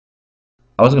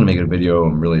I was gonna make a video.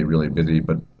 I'm really, really busy,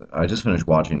 but I just finished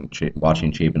watching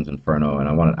Chapin's Inferno, and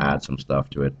I want to add some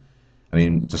stuff to it. I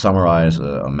mean, to summarize,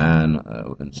 a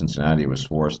man in Cincinnati was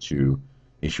forced to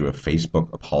issue a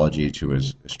Facebook apology to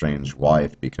his estranged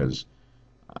wife because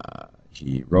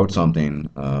he wrote something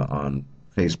on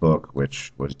Facebook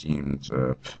which was deemed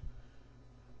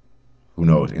who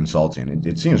knows, insulting.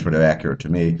 It seems pretty accurate to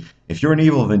me. If you're an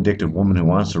evil, vindictive woman who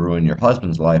wants to ruin your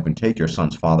husband's life and take your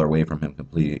son's father away from him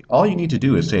completely, all you need to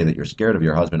do is say that you're scared of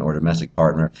your husband or domestic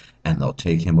partner, and they'll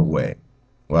take him away.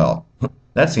 Well,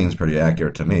 that seems pretty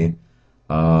accurate to me.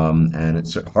 And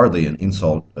it's hardly an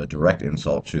insult, a direct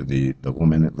insult to the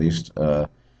woman, at least.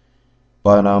 But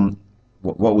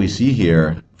what we see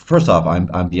here, first off,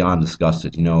 I'm beyond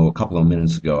disgusted. You know, a couple of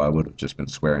minutes ago, I would have just been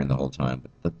swearing the whole time.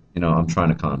 But you know, I'm trying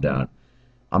to calm down.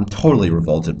 I'm totally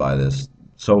revolted by this.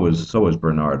 So is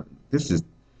Bernard. This is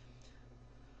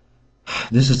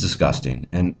disgusting.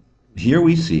 And here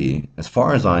we see, as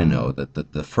far as I know, that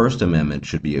the First Amendment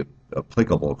should be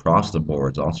applicable across the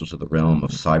boards, also to the realm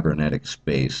of cybernetic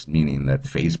space, meaning that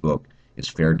Facebook is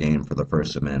fair game for the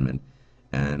First Amendment,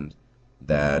 and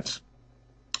that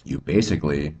you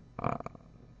basically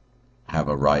have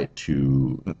a right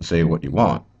to say what you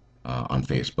want on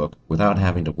Facebook without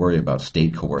having to worry about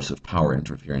state coercive power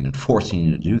interfering and forcing you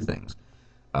to do things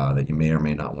that you may or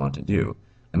may not want to do.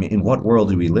 I mean, in what world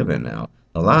do we live in now?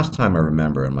 The last time I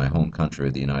remember in my home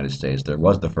country, the United States, there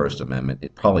was the First Amendment.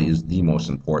 It probably is the most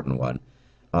important one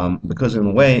because, in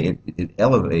a way, it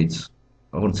elevates,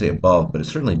 I wouldn't say above, but it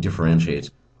certainly differentiates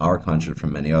our country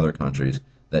from many other countries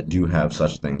that do have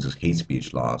such things as hate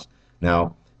speech laws.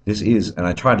 Now, this is, and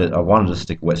I wanted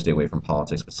to stay away from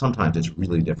politics, but sometimes it's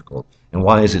really difficult. And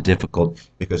why is it difficult?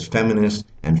 Because feminists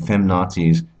and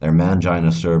feminazis, their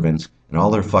mangina servants, and all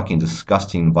their fucking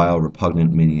disgusting, vile,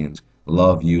 repugnant minions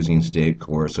love using state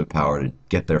coercive power to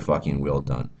get their fucking will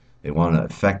done. They want to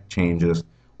effect changes,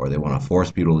 or they want to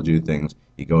force people to do things.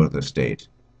 You go to the state.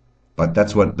 But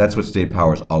that's what state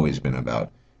power has always been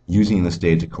about. Using the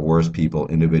state to coerce people,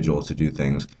 individuals to do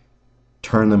things,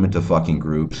 turn them into fucking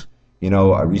groups. You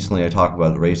know, recently I talked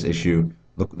about the race issue.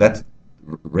 Look, that's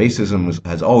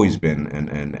has always been,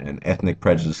 and ethnic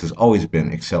prejudice has always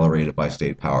been accelerated by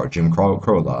state power. Jim Crow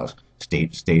laws,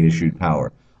 state issued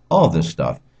power, all of this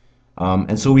stuff.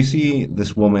 And so we see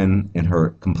this woman in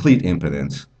her complete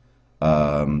impotence,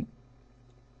 um,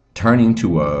 turning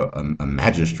to a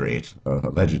magistrate,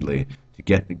 allegedly, to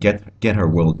get her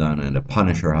will done and to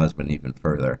punish her husband even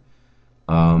further.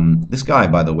 This guy,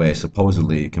 by the way,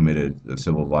 supposedly committed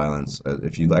civil violence.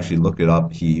 If you actually look it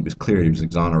up, he was clear he was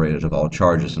exonerated of all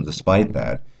charges, and despite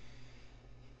that,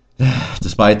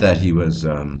 he was,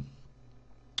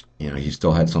 he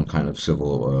still had some kind of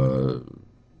civil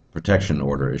protection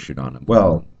order issued on him.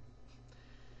 Well,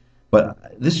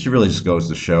 but this really just goes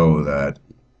to show that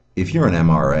if you're an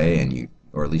MRA and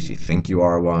or at least you think you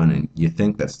are one, and you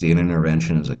think that state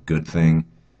intervention is a good thing,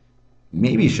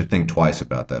 maybe you should think twice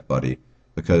about that, buddy,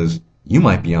 because you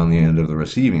might be on the end of the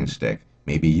receiving stick.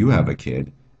 Maybe you have a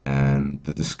kid, and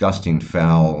the disgusting,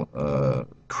 foul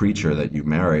creature that you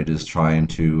married is trying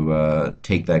to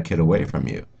take that kid away from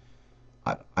you.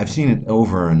 I've seen it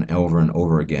over and over and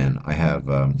over again. I have,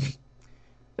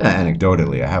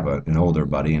 anecdotally, I have an older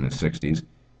buddy in his 60s.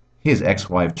 His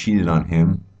ex-wife cheated on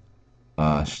him.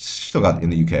 Still got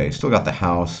in the UK, still got the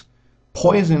house,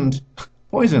 poisoned,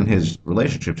 poisoned his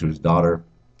relationship to his daughter.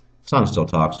 Son still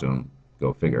talks to him.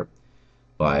 Go figure.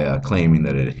 By claiming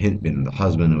that it had been the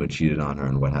husband who had cheated on her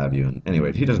and what have you. And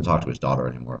anyway, he doesn't talk to his daughter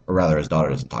anymore, or rather, his daughter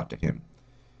doesn't talk to him,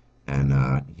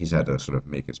 and he's had to sort of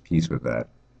make his peace with that.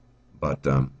 But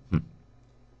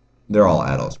they're all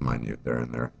adults, mind you. They're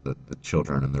in the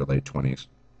children in their late 20s.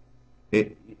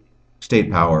 It,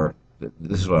 state power.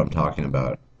 This is what I'm talking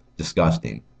about.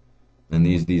 Disgusting. And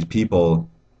these people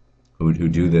who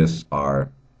do this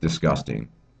are disgusting.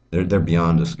 They're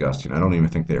beyond disgusting. I don't even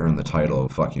think they earn the title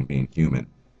of fucking being human.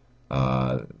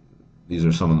 Uh, these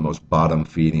are some of the most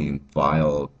bottom-feeding,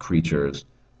 vile creatures,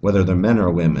 whether they're men or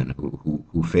women,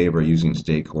 who favor using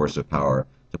state coercive power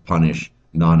to punish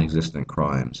non-existent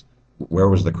crimes. Where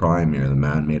was the crime here? The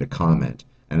man made a comment,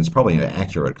 and it's probably an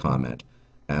accurate comment.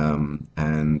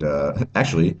 And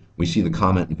actually, we see the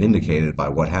comment vindicated by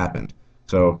what happened.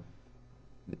 So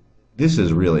this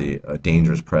is really a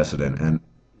dangerous precedent. And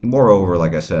moreover,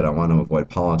 like I said, I want to avoid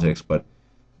politics, but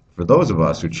for those of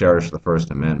us who cherish the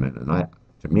First Amendment, and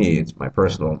to me, it's my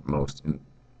personal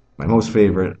my most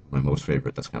favorite,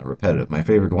 that's kind of repetitive, my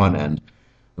favorite one, and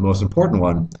the most important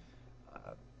one,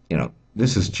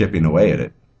 this is chipping away at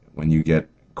it when you get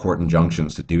court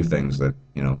injunctions to do things that,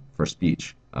 for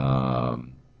speech.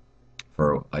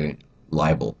 For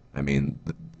libel. I mean,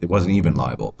 it wasn't even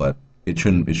libel, but it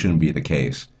shouldn't be the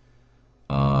case.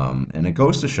 And it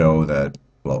goes to show that,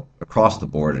 well, across the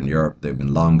board in Europe, they've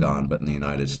been long gone, but in the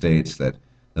United States, that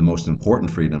the most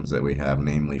important freedoms that we have,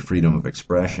 namely freedom of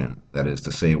expression, that is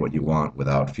to say what you want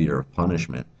without fear of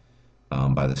punishment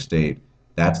by the state,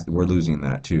 that's we're losing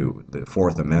that too. The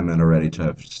Fourth Amendment already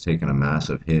has taken a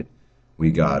massive hit.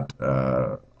 We got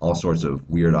all sorts of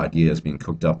weird ideas being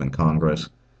cooked up in Congress.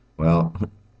 Well,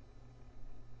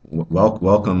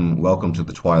 welcome to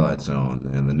the Twilight Zone.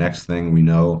 And the next thing we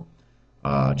know,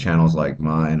 channels like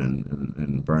mine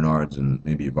and Bernard's and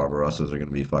maybe Barbarossa's are going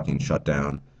to be fucking shut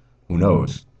down. Who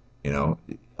knows? You know,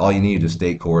 all you need is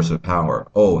state coercive power.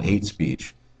 Oh, hate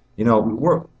speech. You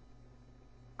know,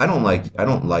 I don't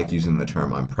like using the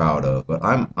term I'm proud of, but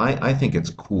I think it's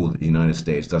cool that the United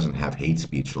States doesn't have hate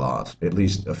speech laws, at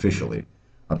least officially.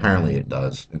 Apparently it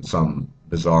does in some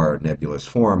bizarre nebulous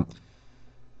form,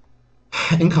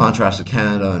 in contrast to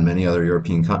Canada and many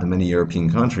European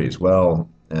countries. Well,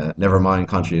 never mind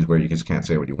countries where you just can't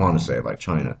say what you want to say, like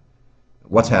China.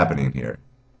 What's happening here?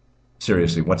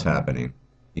 Seriously, what's happening?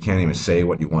 You can't even say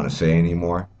what you want to say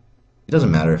anymore. It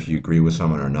doesn't matter if you agree with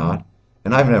someone or not.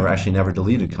 And I've never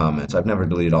deleted comments. I've never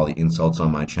deleted all the insults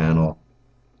on my channel,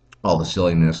 all the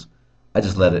silliness. I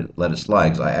just let it slide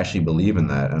because I actually believe in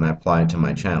that, and I apply it to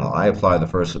my channel. I apply the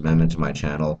First Amendment to my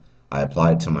channel. I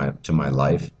apply it to my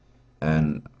life,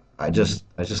 and I just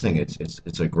think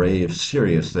it's a grave,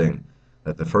 serious thing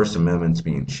that the First Amendment's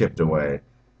being chipped away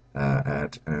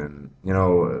at, and you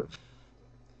know,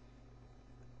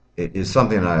 it is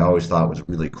something I always thought was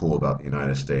really cool about the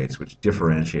United States, which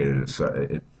differentiated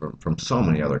it from so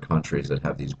many other countries that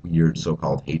have these weird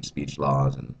so-called hate speech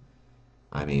laws. And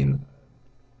I mean,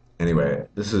 anyway,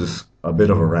 this is a bit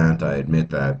of a rant, I admit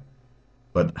that,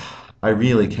 but I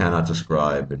really cannot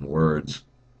describe in words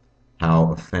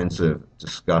how offensive,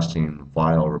 disgusting,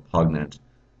 vile, repugnant,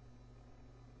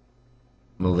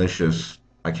 malicious.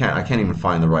 I can't even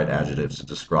find the right adjectives to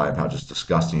describe how just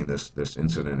disgusting this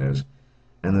incident is.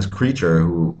 And this creature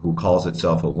who calls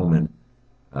itself a woman,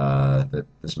 that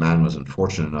this man was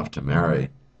unfortunate enough to marry.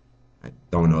 I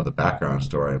don't know the background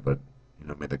story, but you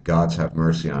know, may the gods have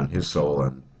mercy on his soul,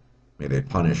 and may they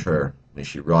punish her. May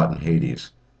she rot in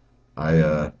Hades. I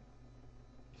uh,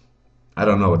 I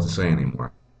don't know what to say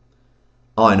anymore.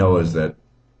 All I know is that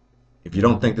if you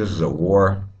don't think this is a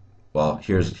war, well,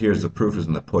 here's the proof is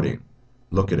in the pudding.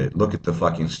 Look at it. Look at the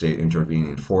fucking state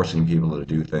intervening, forcing people to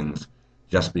do things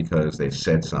just because they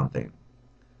said something,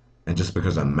 and just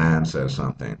because a man says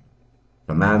something. If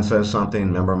a man says something,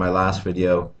 remember my last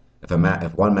video, if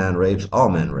one man rapes, all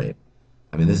men rape.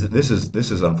 I mean, this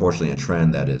is unfortunately a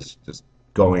trend that is just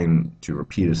going to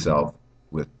repeat itself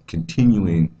with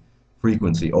continuing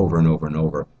frequency over and over and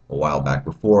over. A while back,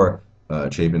 before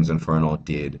Chapin's Inferno,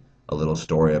 did a little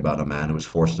story about a man who was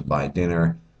forced to buy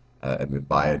dinner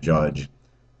by a judge.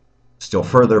 Still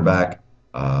further back,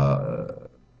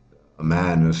 a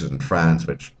man, this is in France,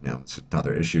 which, you know, it's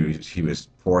another issue. He was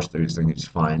forced, he was thinking he's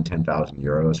fined 10,000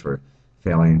 euros for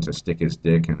failing to stick his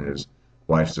dick in his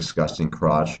wife's disgusting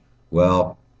crotch.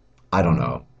 Well, I don't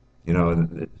know. You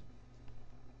know,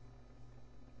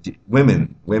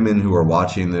 women who are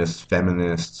watching this,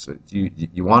 feminists,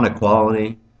 you want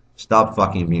equality? Stop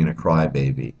fucking being a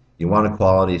crybaby. You want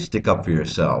equality? Stick up for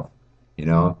yourself. You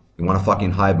know, you want to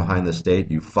fucking hide behind the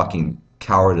state? You fucking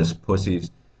cowardice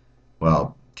pussies.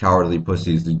 Well, cowardly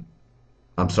pussies.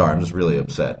 I'm sorry, I'm just really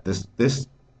upset. This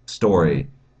story,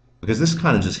 because this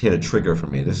kind of just hit a trigger for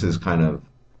me. This is kind of,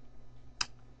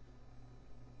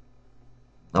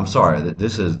 I'm sorry.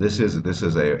 This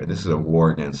is a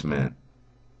war against men.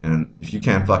 And if you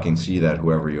can't fucking see that,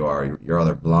 whoever you are, you're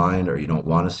either blind, or you don't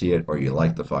want to see it, or you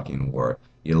like the fucking war.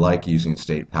 You like using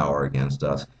state power against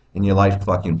us, and you like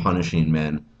fucking punishing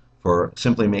men for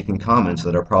simply making comments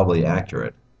that are probably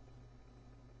accurate.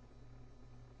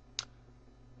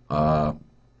 Uh,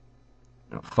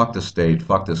 you know, fuck the state,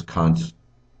 fuck this cunt.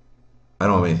 I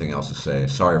don't have anything else to say.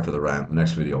 Sorry for the rant. The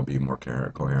next video will be more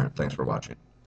coherent. Thanks for watching.